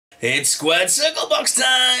It's Squared Circle Box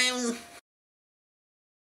time!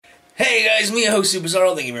 Hey guys, me, your host Super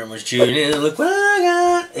Zorro. Thank you very much for tuning in. Look what I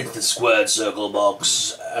got! It's the Squared Circle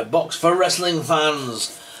Box, a box for wrestling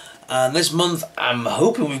fans. And this month, I'm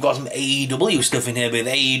hoping we've got some AEW stuff in here, with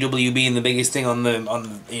AEW being the biggest thing in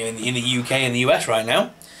the UK and the US right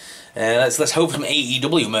now. Let's hope for some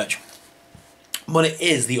AEW merch. But it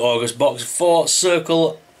is the August box for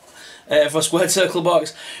Squared Circle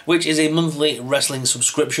Box, which is a monthly wrestling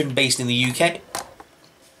subscription based in the UK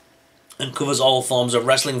and covers all forms of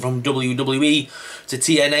wrestling from WWE to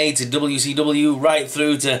TNA to WCW right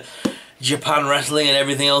through to Japan wrestling and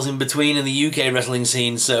everything else in between in the UK wrestling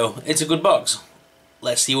scene. So it's a good box.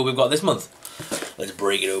 Let's see what we've got this month. Let's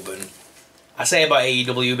break it open. I say about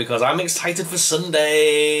AEW because I'm excited for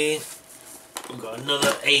Sunday. We've got another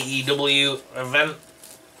AEW event.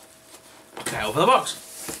 Can I open the box?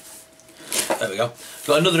 There we go.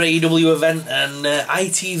 Got another AEW event, and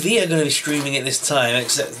ITV are going to be streaming it this time,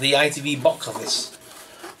 except the ITV box office.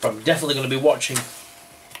 But I'm definitely going to be watching.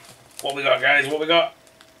 What we got, guys? What we got?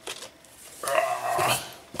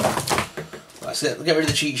 That's it. Get rid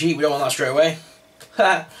of the cheat sheet. We don't want that straight away.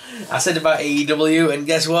 I said about AEW, and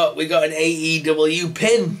guess what? We got an AEW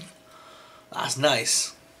pin. That's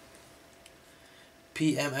nice.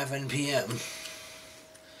 PMFNPM.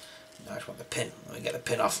 Now I just want the pin. Let me get the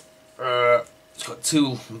pin off. It's got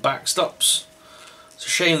two back stops. It's a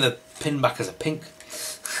shame the pin back is a pink.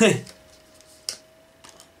 Yeah,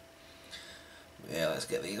 let's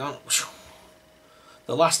get these on.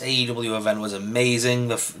 The last AEW event was amazing.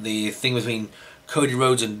 The thing between Cody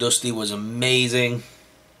Rhodes and Dusty was amazing.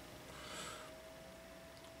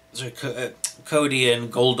 So Cody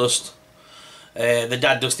and Goldust. The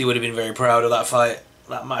dad Dusty would have been very proud of that fight.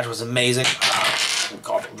 That match was amazing. Oh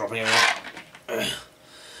God, I'm dropping everything.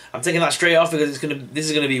 I'm taking that straight off because this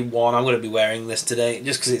is gonna be one I'm gonna be wearing this today,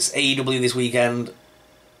 just because it's AEW this weekend.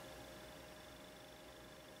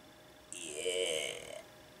 Yeah,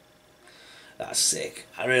 that's sick.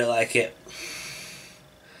 I really like it.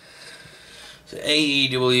 So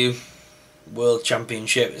AEW World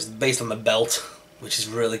Championship is based on the belt, which is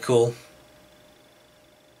really cool.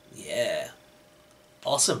 Yeah,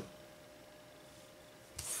 awesome.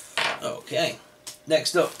 Okay,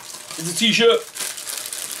 next up is a t-shirt.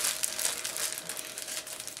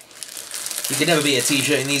 You can never beat a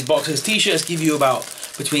t-shirt in these boxes. T-shirts give you about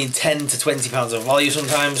between £10 to £20 of value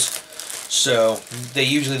sometimes, so they're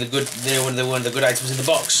usually one of the good items in the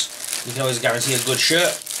box. You can always guarantee a good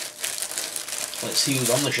shirt. Let's see who's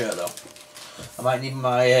on the shirt though. I might need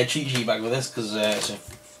my cheat sheet back with this because it's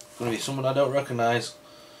going to be someone I don't recognise.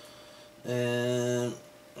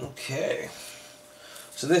 Okay.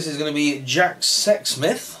 So this is going to be Jack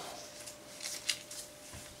Sexsmith.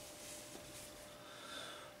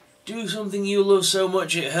 Do something you love so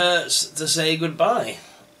much it hurts to say goodbye.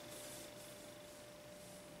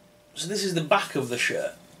 So this is the back of the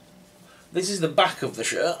shirt. This is the back of the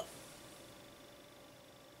shirt.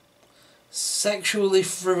 Sexually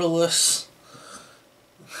frivolous.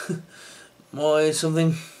 More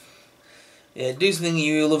something. Yeah, do something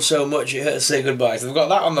you love so much it hurts to say goodbye. So they've got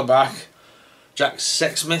that on the back. Jack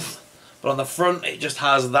Sexsmith. But on the front it just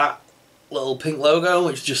has that little pink logo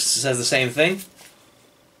which just says the same thing.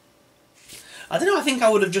 I don't know, I think I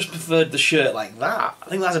would have just preferred the shirt like that. I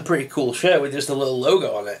think that's a pretty cool shirt with just a little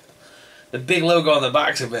logo on it. The big logo on the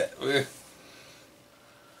back's a bit... Ugh.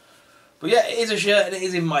 But yeah, it is a shirt and it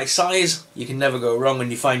is in my size. You can never go wrong when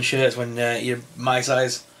you find shirts when you're my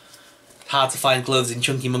size. It's hard to find clothes in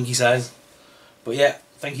Chunky Monkey size. But yeah,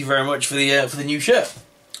 thank you very much for the new shirt.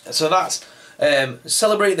 So that's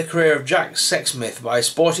celebrate the career of Jack Sexsmith by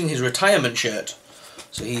sporting his retirement shirt.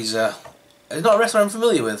 So he's not a wrestler I'm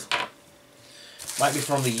familiar with. Might be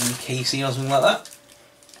from the UK scene or something like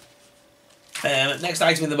that. Next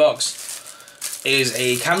item in the box is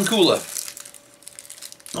a can cooler.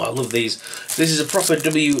 Oh, I love these. This is a proper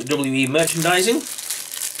WWE merchandising.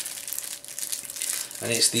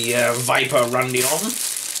 And it's the Viper Randy Orton.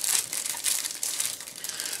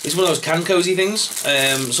 It's one of those can cozy things.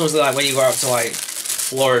 Something like when you go out to like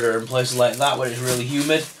Florida and places like that where it's really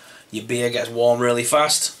humid, your beer gets warm really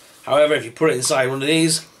fast. However, if you put it inside one of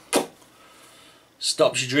these,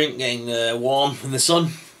 stops your drink getting warm in the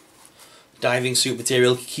sun. Diving suit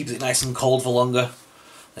material, keeps it nice and cold for longer.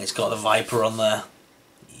 And it's got the Viper on there.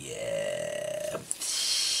 Yeah.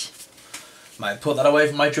 Might put that away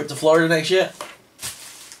for my trip to Florida next year.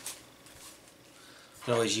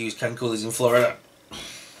 Can always use can coolers in Florida.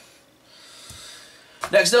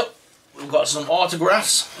 Next up, we've got some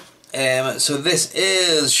autographs. So this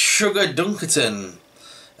is Sugar Dunkerton.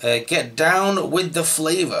 Get down with the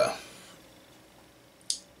flavour.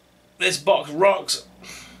 This box rocks.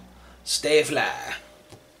 Stay fly.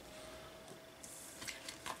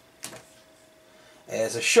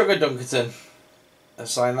 There's a Sugar Dunkerton. I've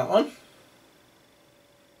signed that one.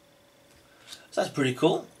 So that's pretty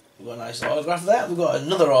cool. We've got a nice autograph there. We've got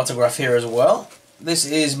another autograph here as well. This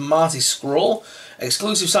is Marty Scurll.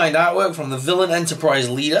 Exclusive signed artwork from the Villain Enterprise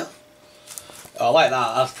leader. Oh, I like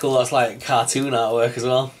that. That's cool. That's like cartoon artwork as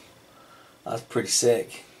well. That's pretty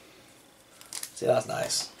sick. See, that's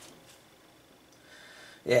nice.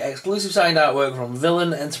 Yeah, exclusive signed artwork from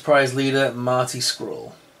Villain Enterprise leader Marty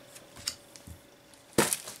Scurll.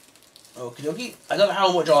 Okie dokie. I don't know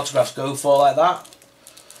how much autographs go for like that.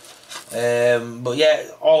 But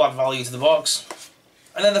yeah, all add value to the box.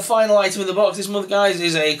 And then the final item in the box this month, guys,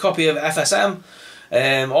 is a copy of FSM,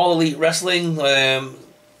 All Elite Wrestling,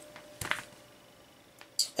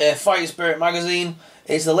 Fight Spirit magazine.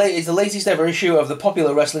 It's the latest ever issue of the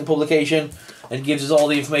popular wrestling publication, and gives us all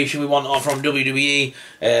the information we want on from WWE,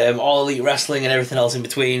 All Elite Wrestling, and everything else in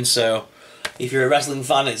between. So, if you're a wrestling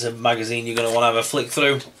fan, it's a magazine you're going to want to have a flick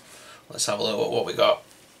through. Let's have a look at what we got.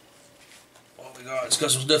 It's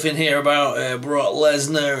got some stuff in here about Brock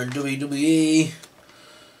Lesnar and WWE.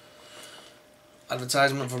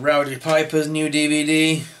 Advertisement for Rowdy Piper's new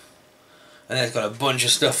DVD. And then it's got a bunch of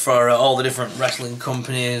stuff for all the different wrestling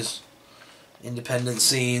companies, independent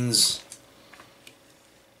scenes.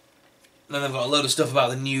 And then they've got a load of stuff about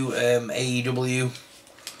the new AEW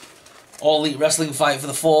All Elite Wrestling Fight for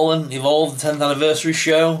the Fallen, Evolve, the 10th anniversary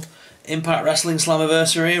show, Impact Wrestling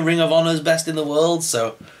Slammiversary, Ring of Honor's Best in the World.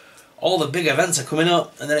 So all the big events are coming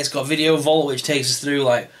up. And then it's got Video Vault, which takes us through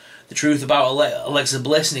like the truth about Alexa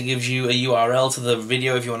Bliss, and it gives you a URL to the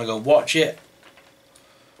video if you want to go watch it.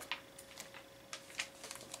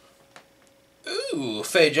 Ooh,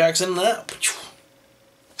 Faye Jackson there.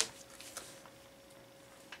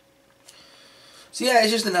 So yeah,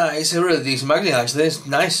 it's a really decent magazine actually. It's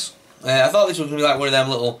nice. I thought this was going to be like one of them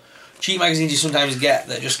little cheap magazines you sometimes get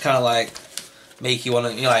that just kind of like make you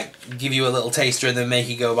want to, like, give you a little taster and then make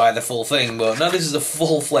you go buy the full thing. But no, this is a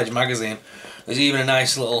full-fledged magazine. There's even a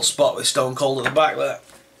nice little spot with Stone Cold at the back there.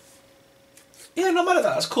 Yeah, not bad at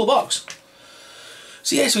that. That's a cool box.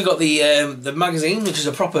 So yes, we've got the magazine, which is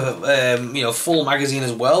a proper full magazine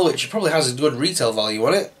as well, which probably has a good retail value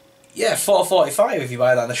on it. Yeah, $4.45 if you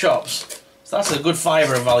buy that in the shops. So that's a good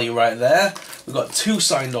fiver of value right there. We've got 2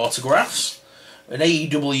 signed autographs, an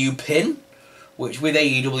AEW pin, which with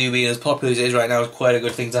AEW being as popular as it is right now is quite a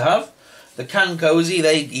good thing to have. The can cozy,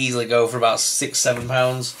 they easily go for about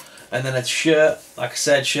 £6–7. And then a shirt, like I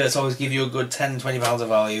said, shirts always give you a good £10–20 of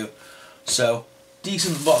value. So,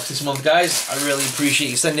 decent box this month, guys. I really appreciate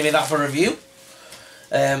you sending me that for review.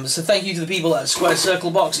 So thank you to the people at Squared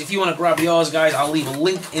Circle Box. If you want to grab yours, guys, I'll leave a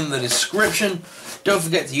link in the description. Don't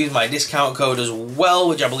forget to use my discount code as well,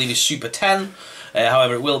 which I believe is Super10.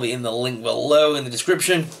 However, it will be in the link below in the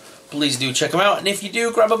description. Please do check them out, and if you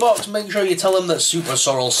do grab a box, make sure you tell them that Super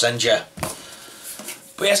Sorrel sent you.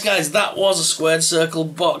 But yes, guys, that was a Squared Circle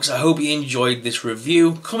box. I hope you enjoyed this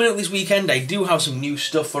review. Coming up this weekend, I do have some new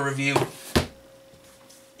stuff for review.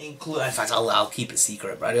 In fact, I'll keep it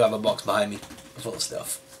secret, but I do have a box behind me full of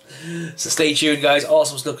stuff. So stay tuned, guys.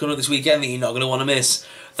 Awesome stuff coming up this weekend that you're not going to want to miss.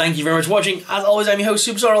 Thank you very much for watching. As always, I'm your host,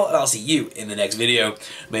 Super Sorrel, and I'll see you in the next video.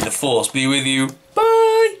 May the Force be with you. Bye!